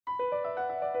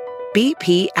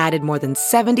BP added more than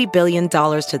 $70 billion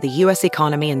to the U.S.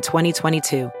 economy in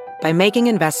 2022 by making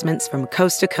investments from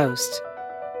coast to coast.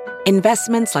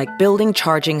 Investments like building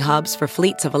charging hubs for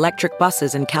fleets of electric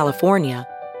buses in California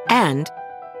and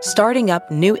starting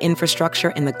up new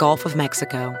infrastructure in the Gulf of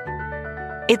Mexico.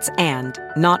 It's and,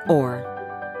 not or.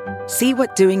 See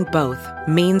what doing both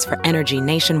means for energy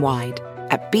nationwide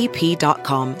at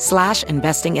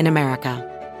bp.com/investing in America.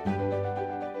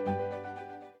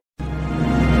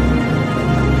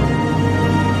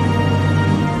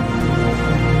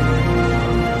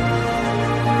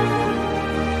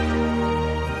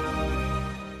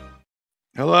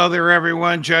 Hello there,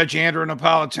 everyone. Judge Andrew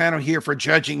Napolitano here for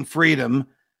Judging Freedom.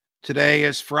 Today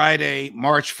is Friday,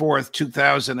 March 4th,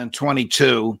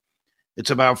 2022. It's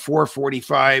about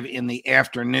 4:45 in the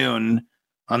afternoon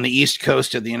on the East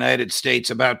Coast of the United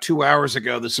States. About 2 hours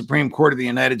ago, the Supreme Court of the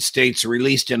United States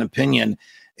released an opinion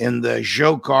in the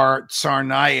Dzhokhar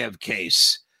Tsarnaev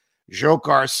case.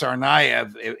 Dzhokhar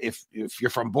Tsarnaev, if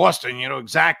you're from Boston, you know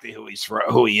exactly who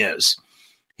he is.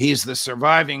 He's the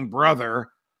surviving brother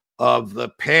of the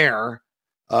pair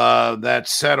that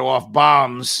set off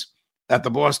bombs at the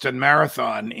Boston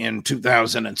Marathon in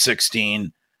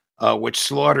 2016, which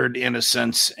slaughtered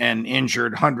innocents and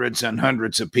injured hundreds and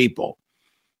hundreds of people.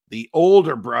 The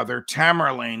older brother,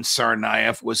 Tamerlane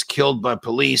Tsarnaev, was killed by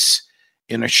police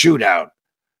in a shootout.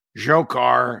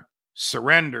 Dzhokhar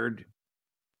surrendered,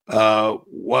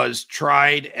 was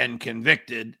tried and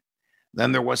convicted.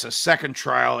 Then there was a second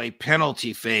trial, a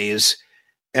penalty phase,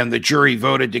 and the jury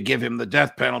voted to give him the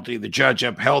death penalty. The judge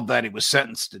upheld that. He was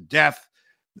sentenced to death.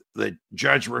 The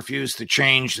judge refused to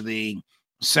change the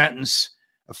sentence.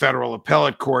 A federal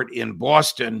appellate court in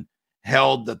Boston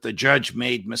held that the judge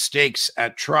made mistakes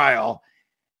at trial,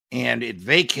 and it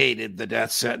vacated the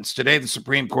death sentence. Today, the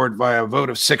Supreme Court, via a vote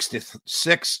of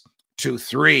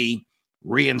 6-3,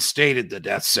 reinstated the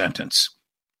death sentence.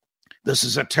 This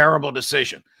is a terrible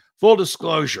decision. Full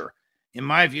disclosure, in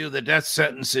my view, the death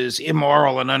sentence is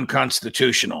immoral and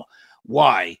unconstitutional.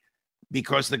 Why?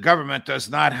 Because the government does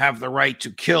not have the right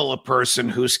to kill a person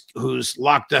who's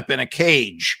locked up in a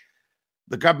cage.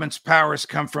 The government's powers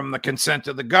come from the consent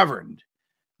of the governed.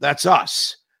 That's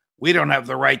us. We don't have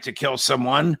the right to kill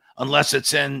someone unless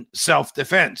it's in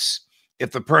self-defense.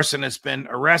 If the person has been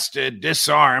arrested,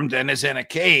 disarmed, and is in a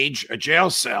cage, a jail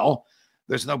cell,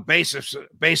 there's no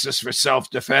basis for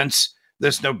self-defense.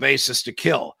 There's no basis to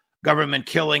kill. Government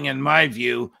killing, in my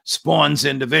view, spawns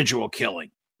individual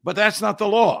killing. But that's not the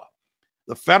law.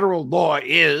 The federal law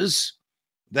is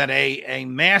that a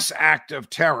mass act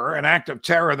of terror, an act of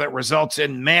terror that results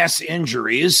in mass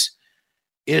injuries,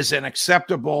 is an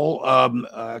acceptable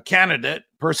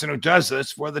person who does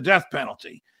this for the death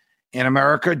penalty. In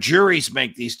America, juries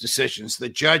make these decisions. The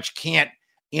judge can't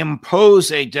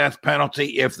impose a death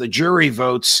penalty if the jury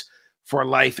votes for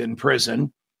life in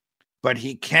prison, but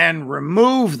he can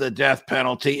remove the death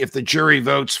penalty if the jury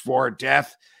votes for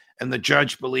death and the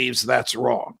judge believes that's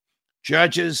wrong.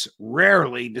 Judges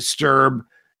rarely disturb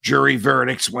jury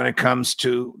verdicts when it comes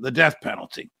to the death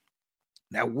penalty.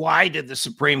 Now, why did the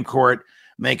Supreme Court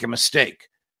make a mistake?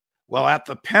 Well, at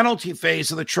the penalty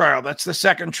phase of the trial, that's the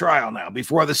second trial now,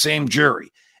 before the same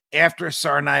jury, after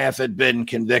Tsarnaev had been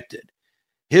convicted,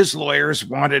 his lawyers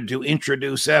wanted to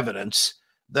introduce evidence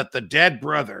that the dead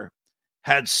brother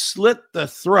had slit the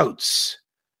throats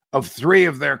of 3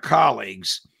 of their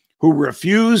colleagues who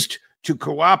refused to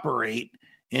cooperate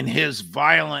in his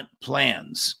violent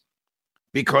plans.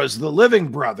 Because the living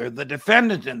brother, the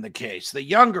defendant in the case, the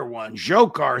younger one,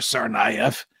 Dzhokhar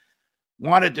Tsarnaev,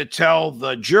 wanted to tell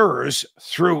the jurors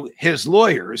through his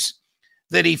lawyers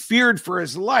that he feared for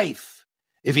his life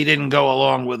if he didn't go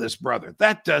along with his brother.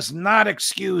 That does not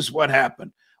excuse what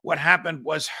happened. What happened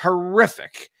was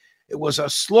horrific. It was a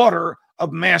slaughter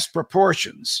of mass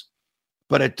proportions,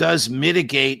 but it does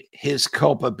mitigate his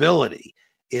culpability.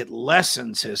 It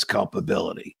lessens his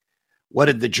culpability. What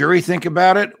did the jury think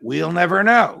about it? We'll never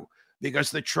know,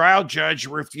 because the trial judge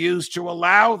refused to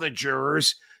allow the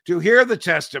jurors to hear the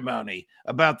testimony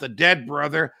about the dead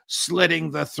brother slitting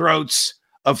the throats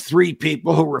of 3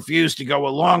 people who refused to go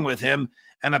along with him,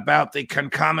 and about the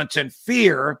concomitant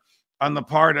fear on the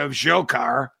part of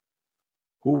Dzhokhar,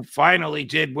 who finally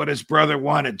did what his brother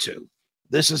wanted to.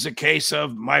 This is a case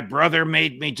of my brother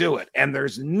made me do it. And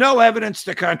there's no evidence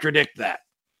to contradict that,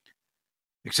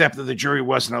 except that the jury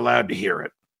wasn't allowed to hear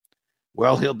it.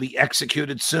 Well, he'll be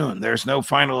executed soon. There's no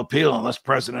final appeal unless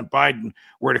President Biden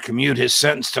were to commute his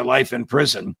sentence to life in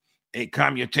prison, a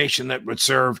commutation that would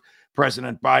serve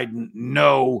President Biden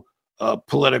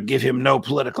give him no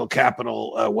political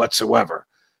capital whatsoever.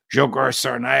 Dzhokhar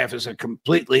Tsarnaev is a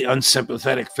completely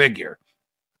unsympathetic figure.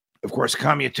 Of course,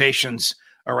 commutations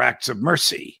are acts of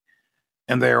mercy,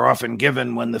 and they are often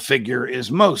given when the figure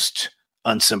is most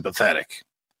unsympathetic.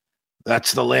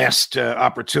 That's the last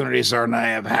opportunity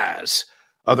Tsarnaev has.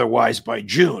 Otherwise, by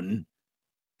June,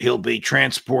 he'll be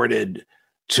transported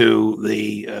to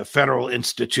the federal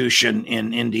institution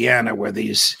in Indiana where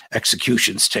these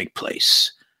executions take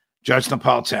place. Judge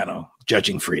Napolitano,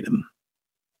 Judging Freedom.